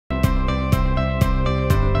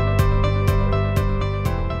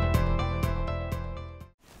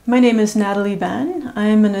My name is Natalie Ban.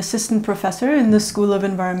 I'm an assistant professor in the School of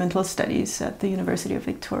Environmental Studies at the University of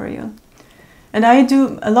Victoria. And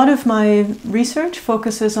a lot of my research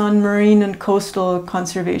focuses on marine and coastal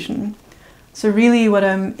conservation. So really what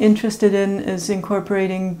I'm interested in is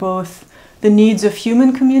incorporating both the needs of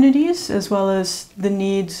human communities as well as the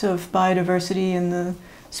needs of biodiversity and the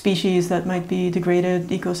species that might be degraded,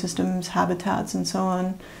 ecosystems, habitats, and so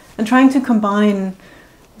on, and trying to combine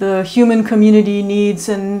the human community needs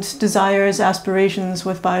and desires, aspirations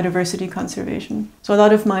with biodiversity conservation. So a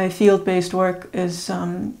lot of my field-based work is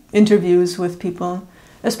interviews with people,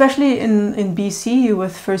 especially in BC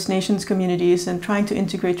with First Nations communities, and trying to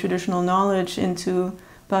integrate traditional knowledge into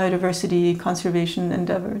biodiversity conservation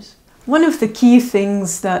endeavors. One of the key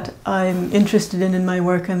things that I'm interested in my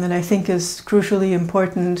work and that I think is crucially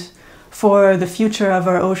important for the future of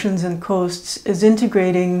our oceans and coasts is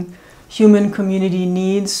integrating human community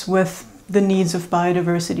needs with the needs of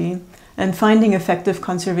biodiversity and finding effective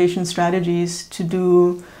conservation strategies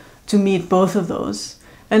to meet both of those.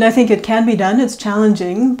 And I think it can be done, it's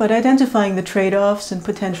challenging, but identifying the trade-offs and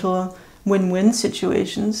potential win-win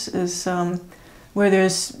situations is where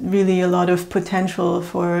there's really a lot of potential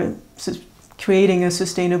for creating a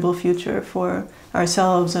sustainable future for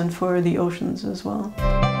ourselves and for the oceans as well.